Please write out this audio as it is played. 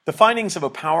The findings of a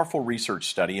powerful research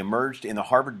study emerged in the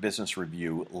Harvard Business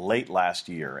Review late last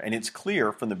year, and it's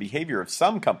clear from the behavior of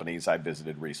some companies I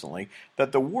visited recently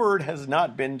that the word has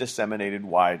not been disseminated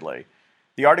widely.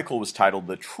 The article was titled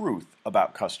 "The Truth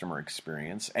About Customer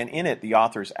Experience," and in it, the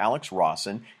authors Alex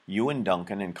Rawson, Ewan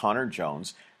Duncan, and Connor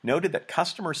Jones noted that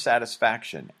customer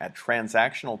satisfaction at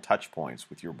transactional touchpoints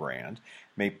with your brand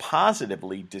may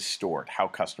positively distort how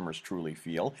customers truly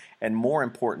feel and, more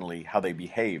importantly, how they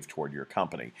behave toward your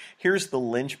company. Here's the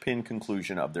linchpin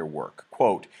conclusion of their work.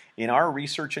 Quote, "In our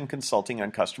research and consulting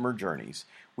on customer journeys,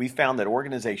 we found that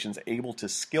organizations able to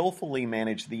skillfully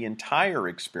manage the entire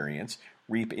experience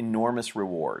reap enormous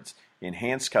rewards: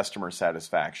 enhanced customer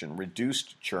satisfaction,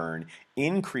 reduced churn,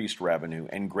 increased revenue,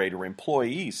 and greater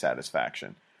employee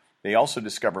satisfaction. They also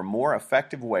discover more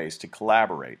effective ways to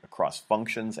collaborate across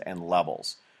functions and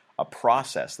levels, a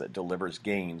process that delivers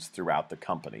gains throughout the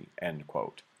company." End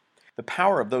quote. The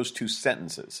power of those two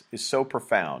sentences is so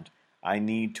profound, I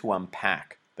need to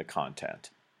unpack the content.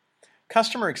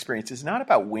 Customer experience is not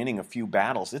about winning a few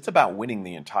battles, it's about winning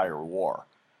the entire war.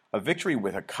 A victory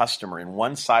with a customer in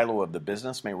one silo of the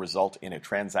business may result in a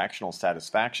transactional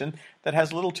satisfaction that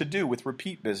has little to do with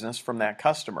repeat business from that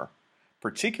customer,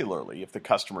 particularly if the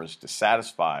customer is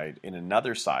dissatisfied in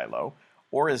another silo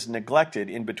or is neglected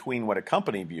in between what a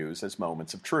company views as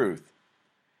moments of truth.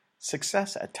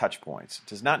 Success at touchpoints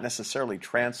does not necessarily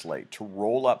translate to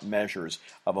roll-up measures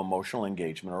of emotional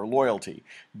engagement or loyalty.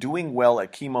 Doing well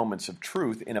at key moments of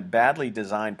truth in a badly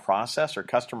designed process or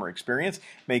customer experience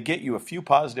may get you a few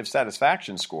positive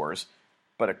satisfaction scores,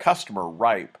 but a customer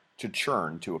ripe to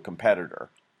churn to a competitor.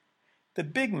 The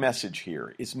big message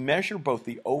here is measure both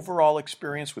the overall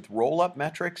experience with roll-up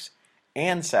metrics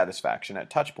and satisfaction at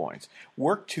touchpoints.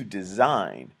 Work to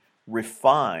design,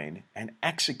 refine, and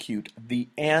execute the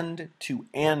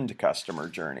end-to-end customer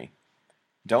journey.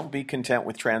 Don't be content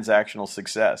with transactional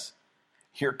success.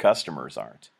 Your customers aren't.